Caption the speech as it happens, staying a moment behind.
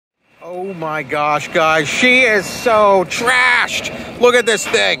Oh my gosh, guys, she is so trashed. Look at this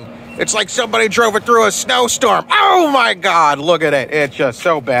thing. It's like somebody drove it through a snowstorm. Oh my God, look at it. It's just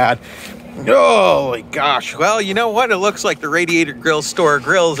so bad. Holy gosh. Well, you know what? It looks like the Radiator Grill store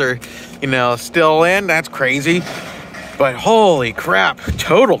grills are, you know, still in. That's crazy. But holy crap,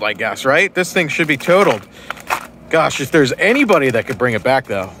 totaled, I guess, right? This thing should be totaled. Gosh, if there's anybody that could bring it back,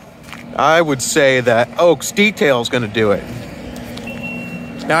 though, I would say that Oaks Detail is going to do it.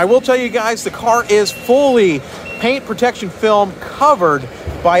 Now, I will tell you guys, the car is fully paint protection film covered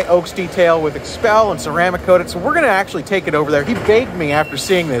by Oaks Detail with Expel and ceramic coated. So we're going to actually take it over there. He begged me after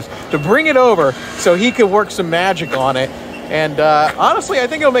seeing this to bring it over so he could work some magic on it. And honestly, I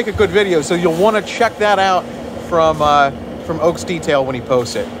think it'll make a good video. So you'll want to check that out from Oaks Detail when he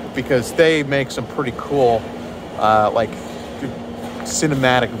posts it, because they make some pretty cool like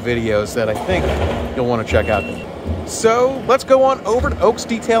cinematic videos that I think you'll want to check out. So let's go on over to Oaks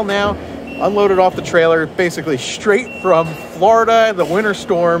Detail now. Unloaded off the trailer, basically straight from Florida, the winter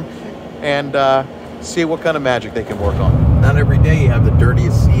storm, and see what kind of magic they can work on. Not every day you have the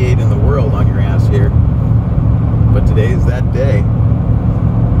dirtiest C8 in the world on your ass here, but today is that day.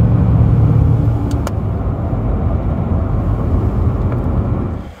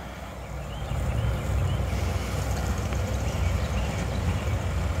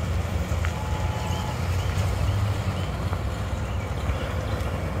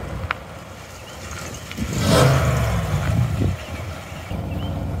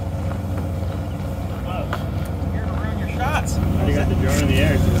 You got the drone in the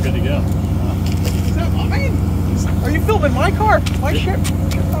air, so we're good to go. Is that mine? Are you filming my car? My shit?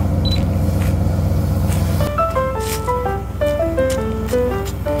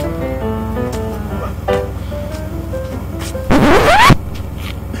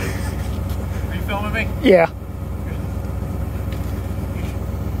 Are you filming me? Yeah.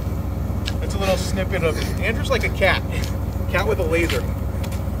 It's a little snippet of Andrew's like a cat. Cat with a laser.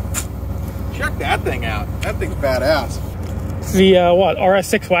 Check that thing out. That thing's badass. The what,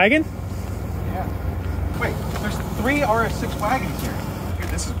 RS6 wagon? Yeah. Wait, there's 3 RS6 wagons here. Dude,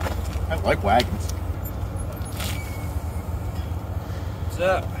 this is, I like wagons. What's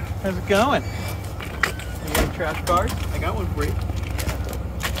up? How's it going? You got trash cars? I got one for you.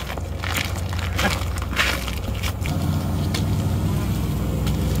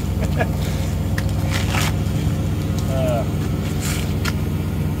 Oh,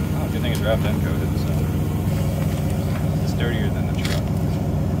 good thing it's wrapped and coated, so it's dirtier than the truck.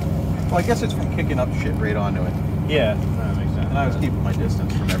 Well, I guess it's from kicking up shit right onto it. Yeah, that makes sense. And I was keeping my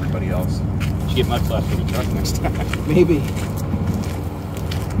distance from everybody else. You should get much less for the truck next time. Maybe.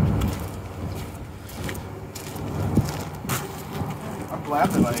 I'm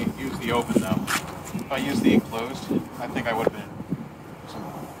glad that I used the open though. If I used the enclosed, I think I would have been some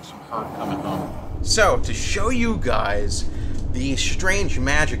hurt coming home. So, to show you guys the strange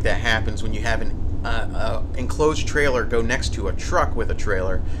magic that happens when you have an enclosed trailer go next to a truck with a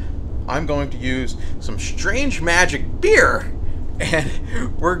trailer, I'm going to use some strange magic beer, and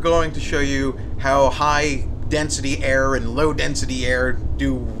we're going to show you how high density air and low density air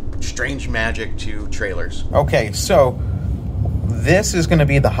do strange magic to trailers. Okay, so this is going to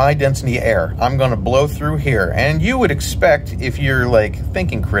be the high density air. I'm going to blow through here, and you would expect, if you're like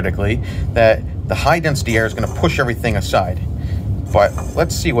thinking critically, that the high density air is going to push everything aside. But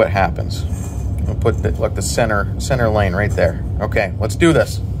let's see what happens. I'll put the, like the center lane right there. Okay, let's do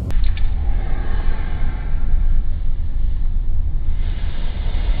this.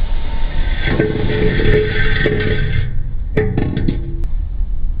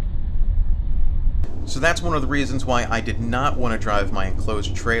 So that's one of the reasons why I did not want to drive my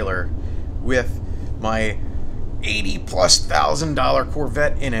enclosed trailer with my $80,000+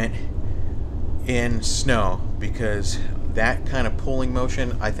 Corvette in it in snow, because that kind of pulling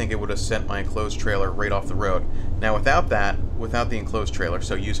motion, I think it would have sent my enclosed trailer right off the road. Now without that, without the enclosed trailer,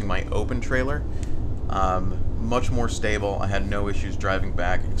 so using my open trailer, much more stable. I had no issues driving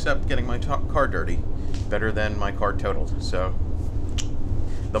back, except getting my car dirty. Better than my car totaled. So,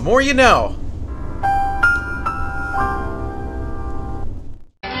 the more you know.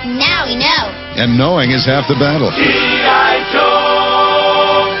 Now we know. And knowing is half the battle. G.I. Joe!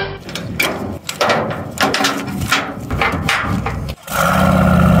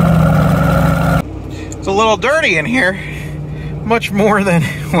 It's a little dirty in here. Much more than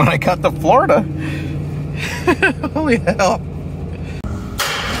when I got to Florida. Holy hell.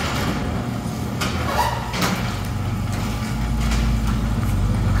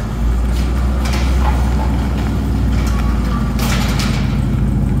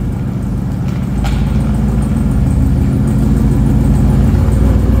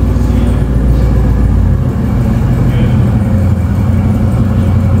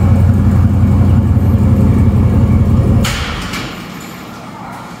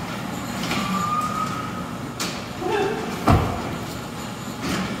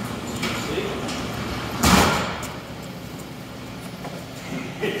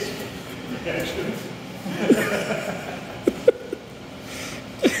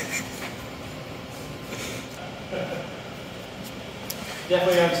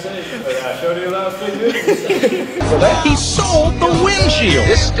 Definitely on stage, but I showed you a lot of big movies. He sold the windshield.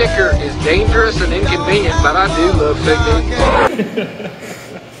 This sticker is dangerous and inconvenient, but I do love fig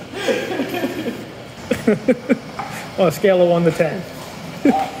Newtons. On a scale of 1 to 10.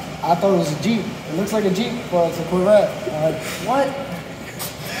 I thought it was a Jeep. It looks like a Jeep, but it's a Corvette. I'm like, what?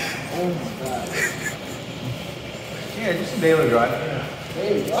 Oh my god. Yeah, just a daily drive.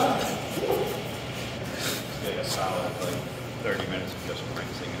 Hey, what? It's like a solid, like, 30 minutes of just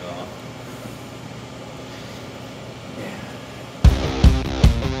rinsing it off.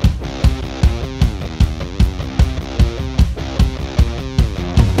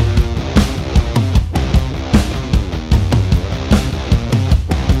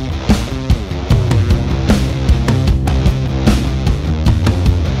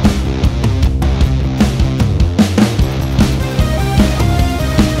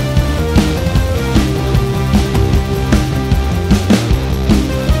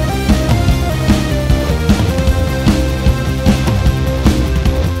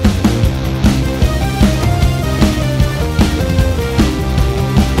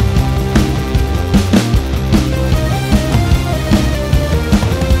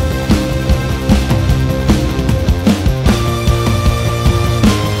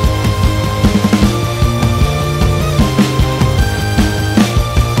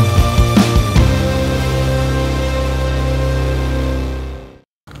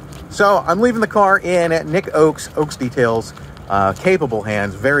 So I'm leaving the car in at Nick Oaks Details, capable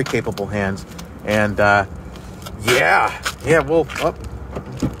hands, very capable hands, and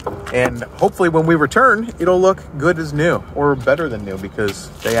and hopefully when we return, it'll look good as new, or better than new,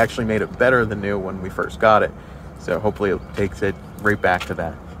 because they actually made it better than new when we first got it. So hopefully it takes it right back to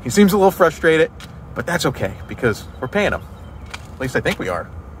that. He seems a little frustrated, but that's okay, because we're paying him. At least I think we are.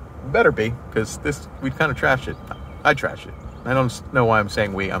 Better be, because we kind of trashed it. I trashed it. I don't know why I'm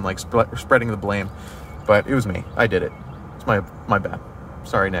saying we. I'm like spreading the blame, but it was me. I did it. It's my bad.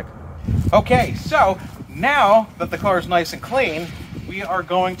 Sorry, Nick. Okay, so now that the car is nice and clean, we are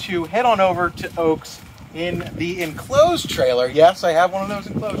going to head on over to Oaks in the enclosed trailer. Yes, I have one of those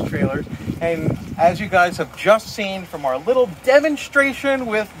enclosed trailers. And as you guys have just seen from our little demonstration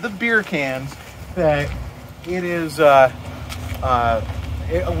with the beer cans, that it is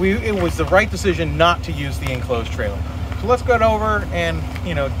it was the right decision not to use the enclosed trailer. So let's go over and,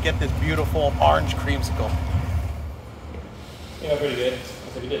 get this beautiful orange creamsicle. Yeah, pretty good.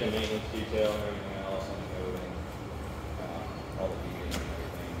 So we did the maintenance detail and everything else, and coding, all the heating and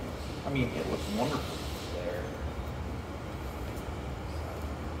everything. I mean, it looks wonderful. There.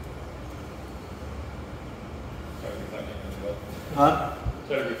 Started reflecting really well. Huh?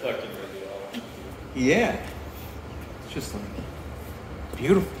 Started reflecting really well. Yeah. It's just like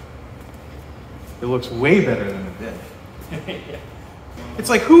beautiful. It looks way better than it did. Yeah. It's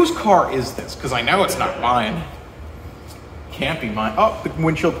like, whose car is this? Because I know it's not mine. Can't be mine. Oh, the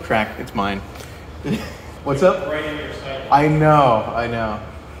windshield cracked. It's mine. What's up? Right in your sight. I know.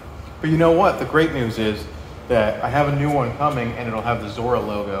 But you know what? The great news is that I have a new one coming, and it'll have the Zora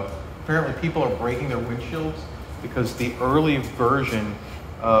logo. Apparently people are breaking their windshields because the early version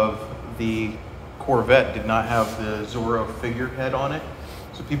of the Corvette did not have the Zora figurehead on it.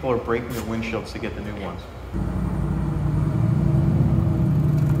 So people are breaking their windshields to get the new ones.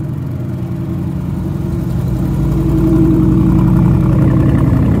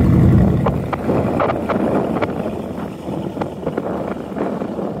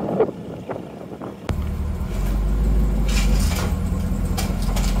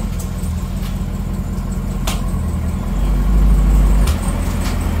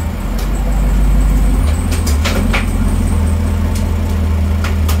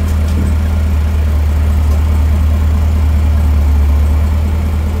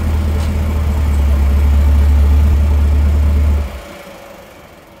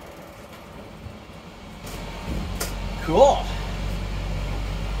 Cool.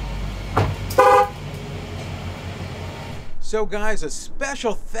 So guys, a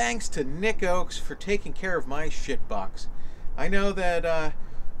special thanks to Nick Oaks for taking care of my shitbox. I know that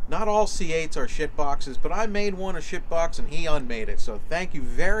not all C8s are shitboxes, but I made one a shitbox and he unmade it. So thank you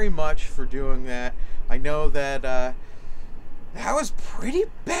very much for doing that. I know that that was pretty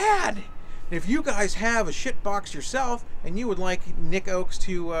bad. If you guys have a shitbox yourself and you would like Nick Oaks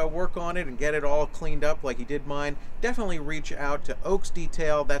to work on it and get it all cleaned up like he did mine, definitely reach out to Oaks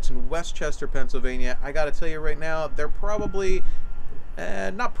Detail. That's in Westchester, Pennsylvania. I gotta tell you right now, they're probably,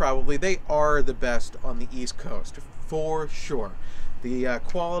 not probably, they are the best on the East Coast, for sure. The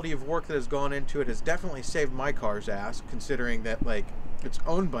quality of work that has gone into it has definitely saved my car's ass, considering that, like, it's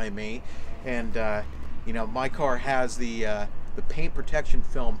owned by me, and you know, my car has the the paint protection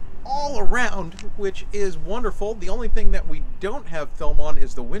film all around, which is wonderful. The only thing that we don't have film on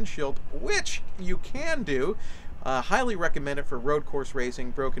is the windshield, which you can do. Highly recommend it for road course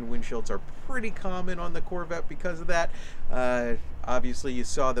racing. Broken windshields are pretty common on the Corvette because of that. Obviously you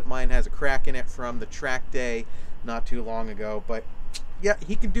saw that mine has a crack in it from the track day not too long ago, but yeah,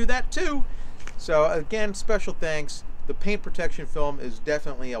 he can do that too. So again, special thanks. The paint protection film is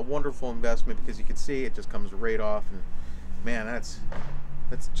definitely a wonderful investment because you can see it just comes right off, and man, that's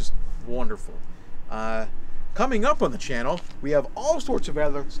just wonderful. Coming up on the channel, we have all sorts of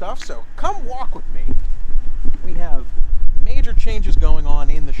other stuff, so come walk with me. We have major changes going on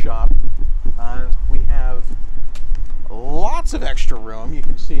in the shop. We have lots of extra room. You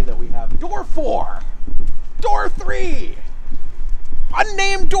can see that we have door 4, door 3,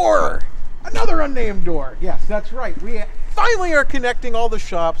 unnamed door, another unnamed door. Yes, that's right. We finally are connecting all the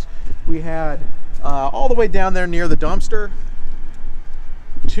shops. We had all the way down there near the dumpster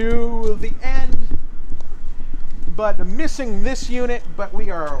to the end, but missing this unit, but we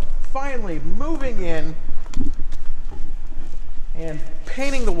are finally moving in and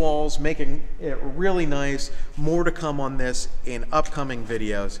painting the walls, making it really nice. More to come on this in upcoming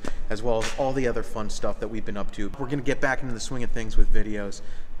videos, as well as all the other fun stuff that we've been up to. We're gonna get back into the swing of things with videos,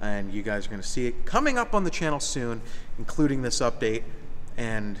 and you guys are gonna see it coming up on the channel soon, including this update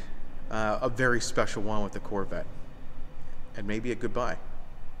and a very special one with the Corvette, and maybe a goodbye.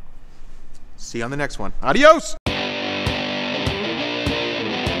 See you on the next one. Adios!